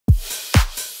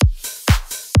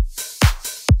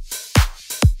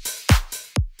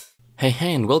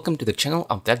Hey and welcome to the channel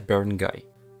of ThatBurringGuy.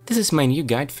 This is my new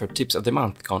guide for Tips of the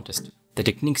Month contest, the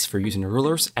techniques for using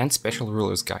rulers and special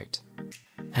rulers guide.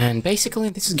 And basically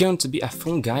this is going to be a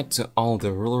full guide to all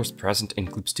the rulers present in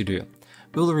Clip Studio.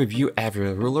 We'll review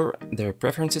every ruler, their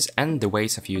preferences and the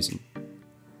ways of using.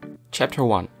 Chapter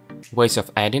 1. Ways of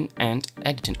adding and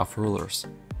editing of rulers.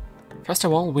 First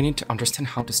of all, we need to understand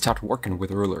how to start working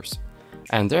with rulers.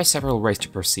 And there are several ways to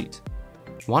proceed.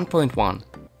 1.1.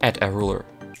 Add a ruler.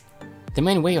 The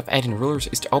main way of adding rulers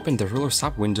is to open the ruler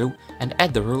sub-window and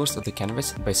add the rulers to the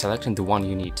canvas by selecting the one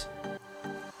you need.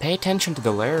 Pay attention to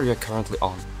the layer you're currently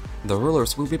on. The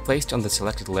rulers will be placed on the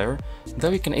selected layer, though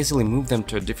you can easily move them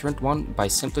to a different one by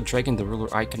simply dragging the ruler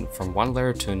icon from one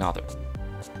layer to another.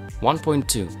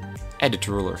 1.2. Edit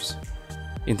rulers.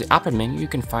 In the upper menu you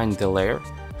can find the layer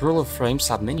Ruler Frame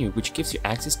submenu, which gives you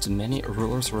access to many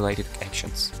rulers related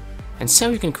actions. And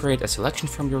so you can create a selection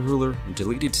from your ruler,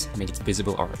 delete it, make it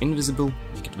visible or invisible,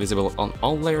 make it visible on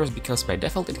all layers because by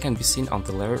default it can be seen on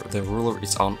the layer the ruler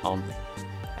is on only,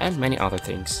 and many other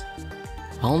things.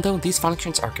 Although these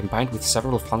functions are combined with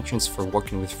several functions for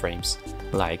working with frames,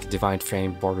 like divide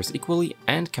frame borders equally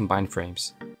and combine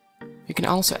frames. You can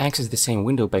also access the same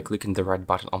window by clicking the right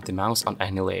button of the mouse on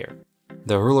any layer.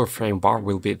 The ruler frame bar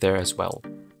will be there as well.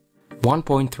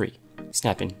 1.3.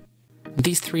 Snapping.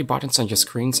 These three buttons on your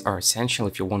screens are essential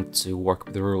if you want to work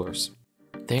with the rulers.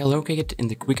 They are located in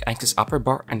the quick access upper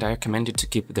bar and are recommended to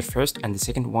keep the first and the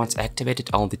second ones activated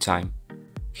all the time.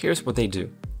 Here's what they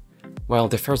do. While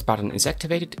the first button is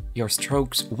activated, your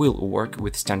strokes will work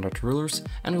with standard rulers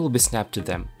and will be snapped to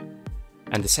them.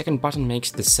 And the second button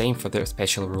makes the same for the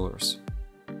special rulers.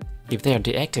 If they are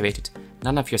deactivated,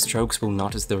 none of your strokes will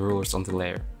notice the rulers on the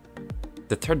layer.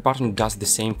 The third button does the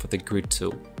same for the grid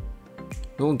tool.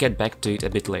 We will get back to it a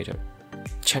bit later.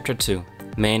 Chapter 2.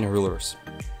 Main rulers.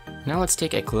 Now let's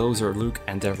take a closer look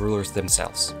at the rulers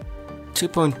themselves.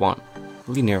 2.1.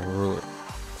 Linear ruler.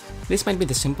 This might be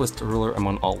the simplest ruler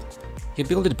among all. You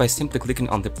build it by simply clicking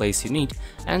on the place you need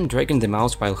and dragging the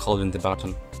mouse while holding the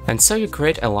button. And so you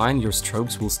create a line your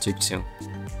strokes will stick to.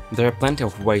 There are plenty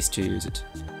of ways to use it,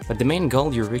 but the main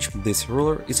goal you reach with this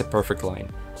ruler is a perfect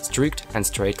line, strict and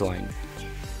straight line.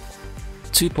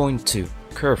 2.2.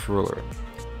 Curve ruler.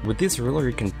 With this ruler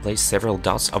you can place several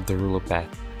dots of the ruler path,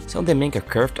 so they make a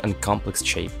curved and complex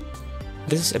shape.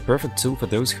 This is a perfect tool for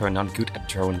those who are not good at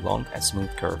drawing long and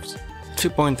smooth curves.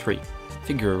 2.3.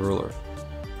 Figure ruler.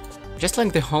 Just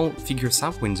like the whole figure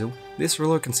sub-window, this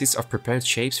ruler consists of prepared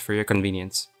shapes for your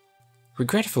convenience.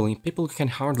 Regretfully, people can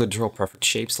hardly draw perfect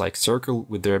shapes like circle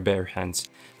with their bare hands,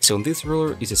 so this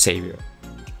ruler is a savior.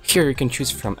 Here you can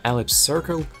choose from ellipse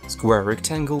circle, square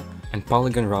rectangle, and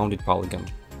polygon rounded polygon.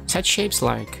 Such shapes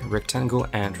like rectangle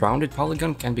and rounded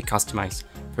polygon can be customized.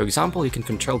 For example, you can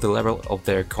control the level of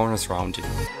their corners rounded.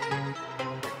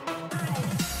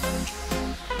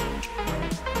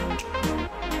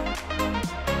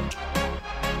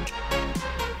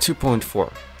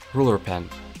 (2.4) Ruler pen.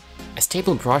 A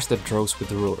stable brush that draws with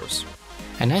the rulers.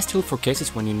 A nice tool for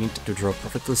cases when you need to draw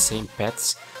perfectly same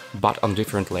paths but on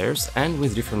different layers and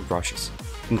with different brushes,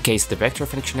 in case the vector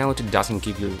functionality doesn't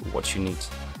give you what you need.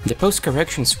 The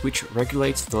post-correction switch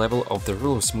regulates the level of the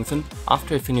ruler smoothen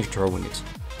after you finish drawing it.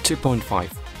 2.5.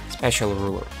 Special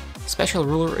ruler. Special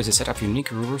ruler is a set of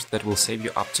unique rulers that will save you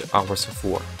up to hours of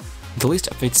work. The list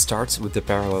of it starts with the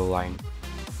parallel line.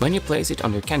 When you place it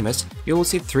on your canvas, you will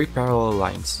see 3 parallel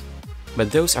lines.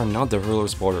 But those are not the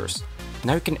ruler's borders.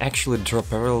 Now you can actually draw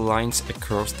parallel lines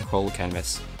across the whole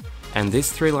canvas. And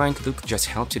this 3-line look just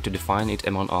helps you to define it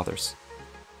among others.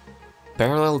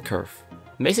 Parallel curve.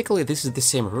 Basically this is the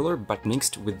same ruler but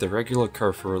mixed with the regular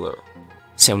curve ruler.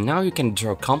 So now you can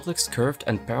draw complex curved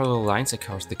and parallel lines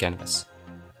across the canvas.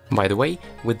 By the way,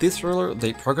 with this ruler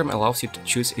the program allows you to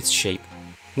choose its shape.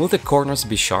 Will the corners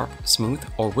be sharp, smooth,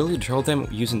 or will you draw them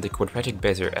using the quadratic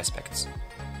Bezier aspects?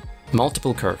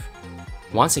 Multiple curve.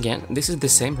 Once again, this is the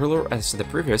same ruler as the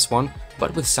previous one,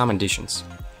 but with some additions.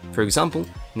 For example,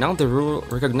 now the ruler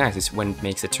recognizes when it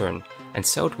makes a turn, and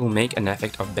so it will make an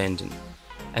effect of bending.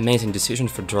 Amazing decision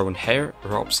for drawing hair,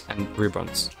 ropes and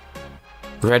ribbons.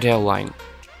 Radial line.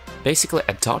 Basically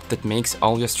a dot that makes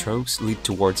all your strokes lead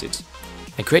towards it.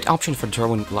 A great option for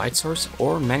drawing light source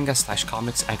or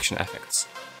manga/comics action effects.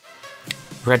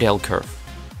 Radial curve.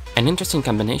 An interesting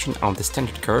combination of the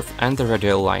standard curve and the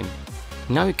radial line.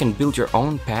 Now you can build your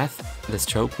own path, the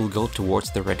stroke will go towards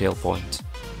the radial point.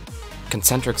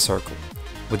 Concentric circle.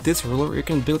 With this ruler you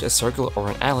can build a circle or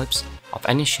an ellipse of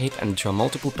any shape and draw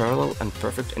multiple parallel and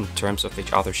perfect in terms of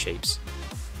each other shapes.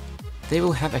 They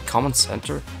will have a common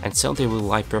center and so they will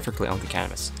lie perfectly on the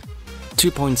canvas.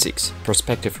 2.6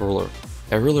 Perspective ruler.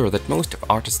 a ruler that most of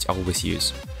artists always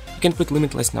use. You can put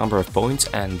limitless number of points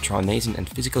and draw amazing and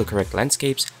physically correct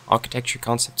landscapes, architecture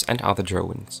concepts and other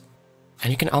drawings. And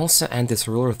you can also add this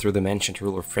ruler through the mentioned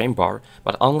ruler frame bar,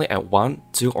 but only a 1,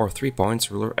 2 or 3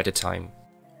 points ruler at a time.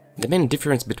 The main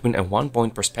difference between a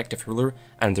 1-point perspective ruler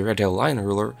and the radial line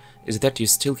ruler is that you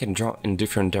still can draw in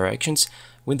different directions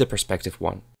with the perspective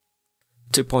one.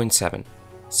 2.7.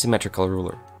 Symmetrical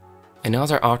ruler.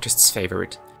 Another artist's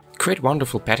favorite. Create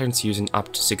wonderful patterns using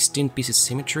up to 16 pieces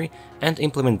symmetry and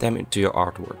implement them into your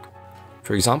artwork.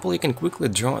 For example, you can quickly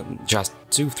draw just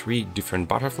 2-3 different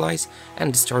butterflies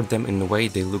and distort them in a way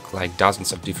they look like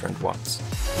dozens of different ones.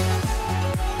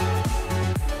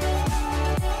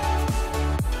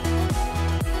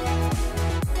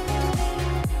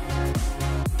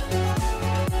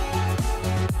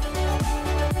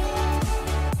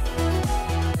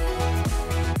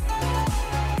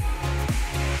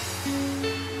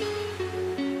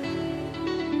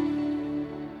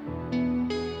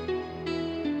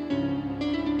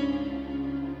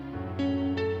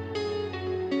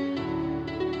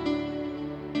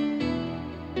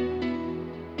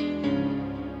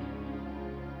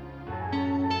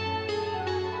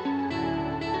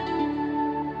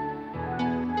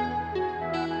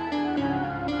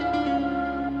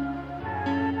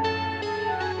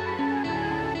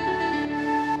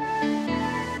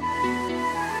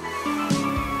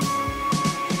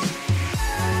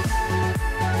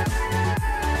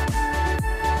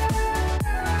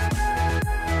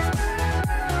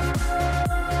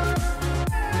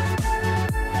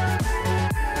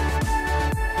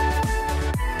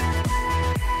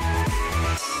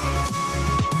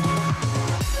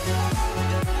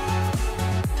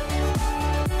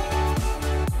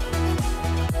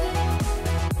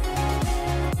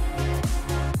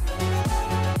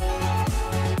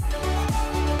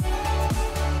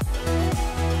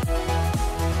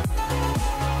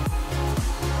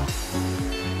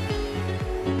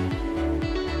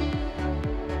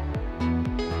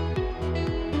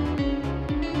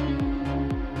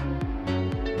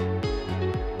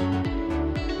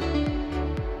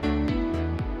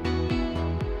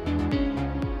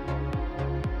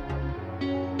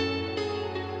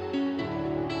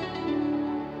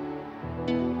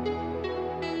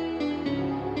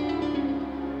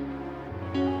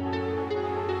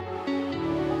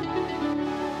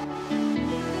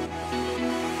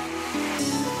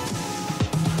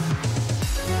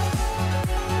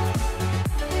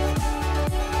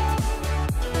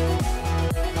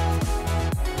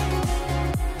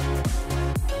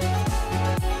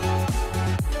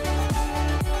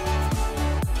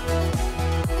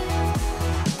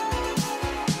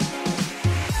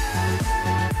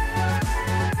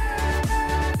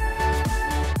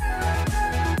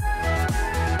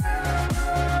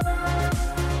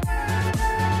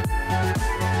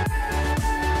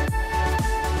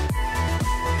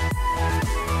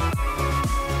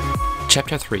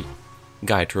 Chapter 3.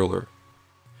 Guide Ruler.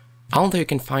 Although you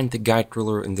can find the guide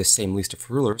ruler in the same list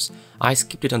of rulers, I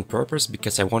skipped it on purpose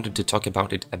because I wanted to talk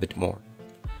about it a bit more.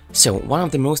 So, one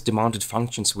of the most demanded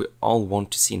functions we all want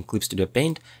to see in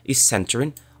ClipStudioPaint is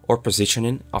centering or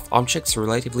positioning of objects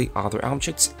relatively other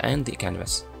objects and the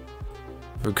canvas.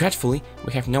 Regretfully,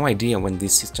 we have no idea when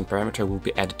this system parameter will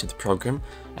be added to the program,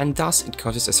 and thus it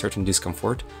causes a certain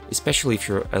discomfort, especially if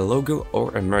you're a logo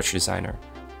or a merch designer.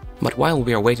 But while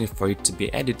we are waiting for it to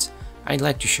be added, I'd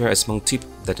like to share a small tip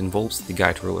that involves the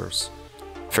guide rulers.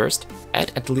 First,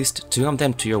 add at least 2 of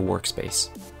them to your workspace.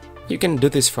 You can do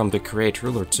this from the Create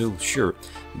Ruler tool, sure,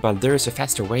 but there is a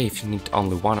faster way if you need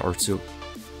only 1 or 2.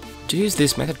 To use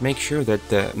this method, make sure that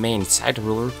the main side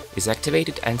ruler is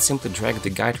activated and simply drag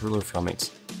the guide ruler from it,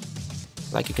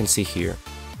 like you can see here.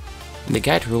 The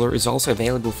guide ruler is also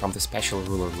available from the special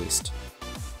ruler list.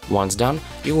 Once done,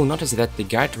 you will notice that the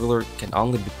guide ruler can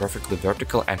only be perfectly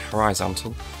vertical and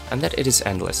horizontal, and that it is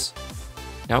endless.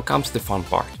 Now comes the fun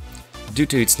part. Due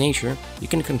to its nature, you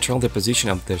can control the position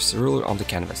of this ruler on the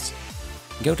canvas.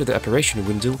 Go to the operation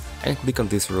window and click on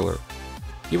this ruler.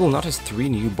 You will notice 3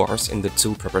 new bars in the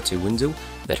tool property window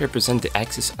that represent the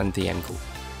axis and the angle.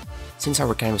 Since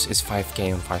our canvas is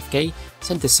 5K on 5K,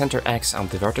 set the center X on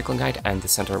the vertical guide and the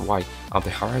center Y on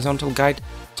the horizontal guide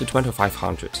to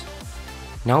 2500.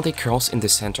 Now they cross in the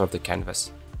center of the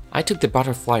canvas. I took the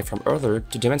butterfly from earlier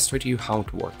to demonstrate to you how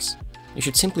it works. You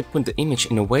should simply put the image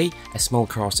in a way a small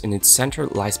cross in its center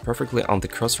lies perfectly on the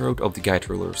crossroad of the guide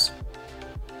rulers.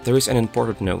 There is an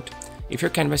important note. If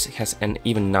your canvas has an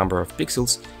even number of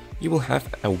pixels, you will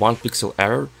have a 1 pixel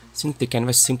error since the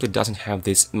canvas simply doesn't have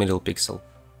this middle pixel.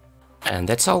 And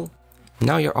that's all.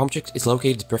 Now your object is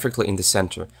located perfectly in the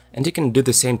center, and you can do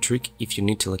the same trick if you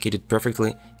need to locate it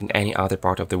perfectly in any other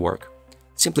part of the work.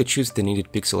 Simply choose the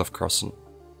needed pixel of crossing.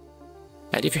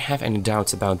 And if you have any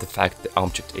doubts about the fact the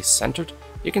object is centered,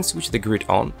 you can switch the grid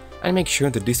on and make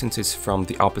sure the distances from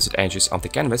the opposite edges of the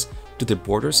canvas to the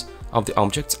borders of the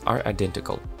objects are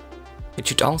identical. It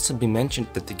should also be mentioned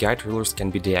that the guide rulers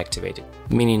can be deactivated,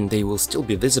 meaning they will still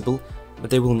be visible, but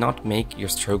they will not make your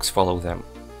strokes follow them.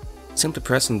 Simply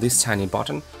press on this tiny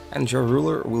button and your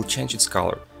ruler will change its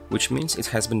color, which means it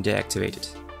has been deactivated.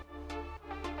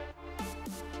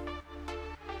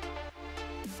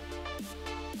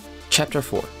 Chapter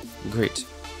 4. Grid.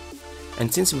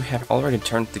 And since we have already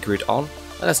turned the grid on,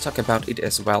 let us talk about it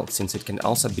as well, since it can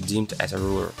also be deemed as a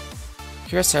ruler.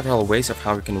 Here are several ways of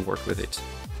how you can work with it.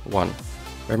 1.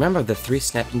 Remember the 3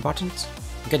 snapping buttons?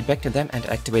 Get back to them and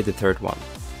activate the third one.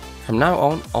 From now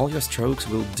on, all your strokes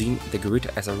will deem the grid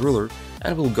as a ruler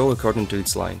and will go according to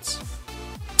its lines.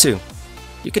 2.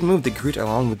 You can move the grid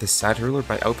along with the side ruler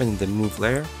by opening the Move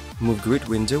Layer, Move Grid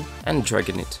window and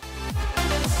dragging it.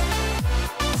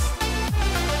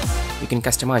 You can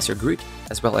customize your grid,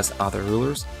 as well as other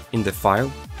rulers, in the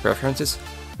File, Preferences,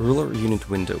 Ruler Unit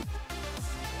window.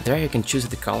 There you can choose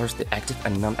the colors the active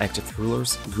and non-active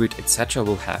rulers, grid, etc.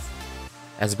 will have,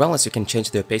 as well as you can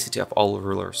change the opacity of all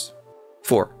rulers.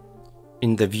 4.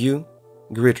 In the View,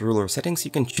 Grid Ruler settings, you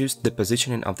can choose the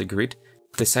positioning of the grid,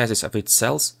 the sizes of its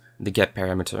cells, the gap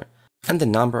parameter, and the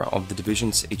number of the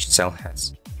divisions each cell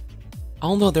has.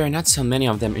 Although there are not so many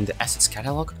of them in the assets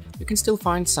catalog, you can still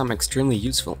find some extremely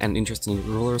useful and interesting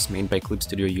rulers made by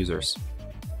ClipStudio users.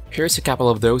 Here's a couple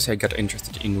of those I got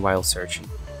interested in while searching.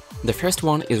 The first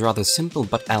one is rather simple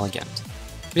but elegant.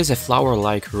 It is a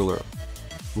flower-like ruler.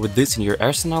 With this in your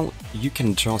arsenal, you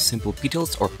can draw simple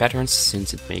petals or patterns,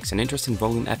 since it makes an interesting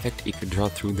volume effect if you draw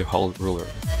through the whole ruler.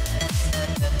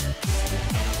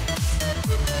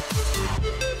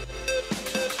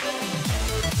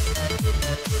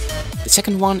 The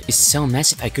second one is so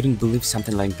massive I couldn't believe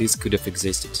something like this could have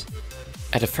existed.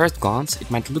 At a first glance, it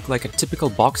might look like a typical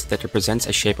box that represents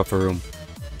a shape of a room.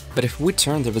 But if we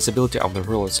turn the visibility of the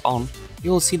rulers on,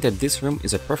 you will see that this room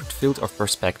is a perfect field of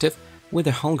perspective with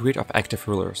a whole grid of active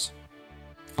rulers.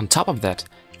 On top of that,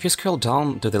 if you scroll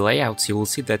down to the layouts, you will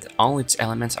see that all its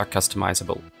elements are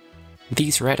customizable.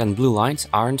 These red and blue lines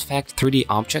are in fact 3D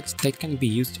objects that can be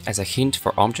used as a hint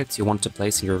for objects you want to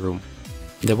place in your room.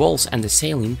 The walls and the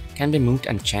ceiling can be moved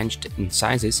and changed in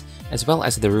sizes, as well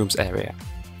as the room's area.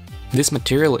 This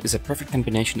material is a perfect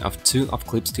combination of 2 of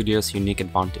ClipStudio's unique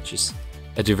advantages: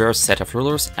 a diverse set of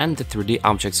rulers and the 3D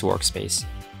objects workspace.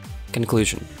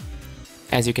 Conclusion.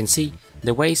 As you can see,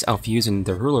 the ways of using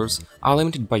the rulers are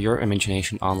limited by your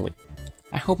imagination only.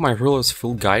 I hope my rulers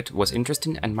full guide was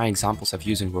interesting and my examples of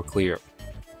using were clear.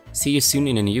 See you soon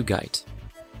in a new guide.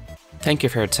 Thank you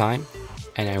for your time,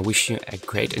 and I wish you a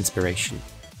great inspiration.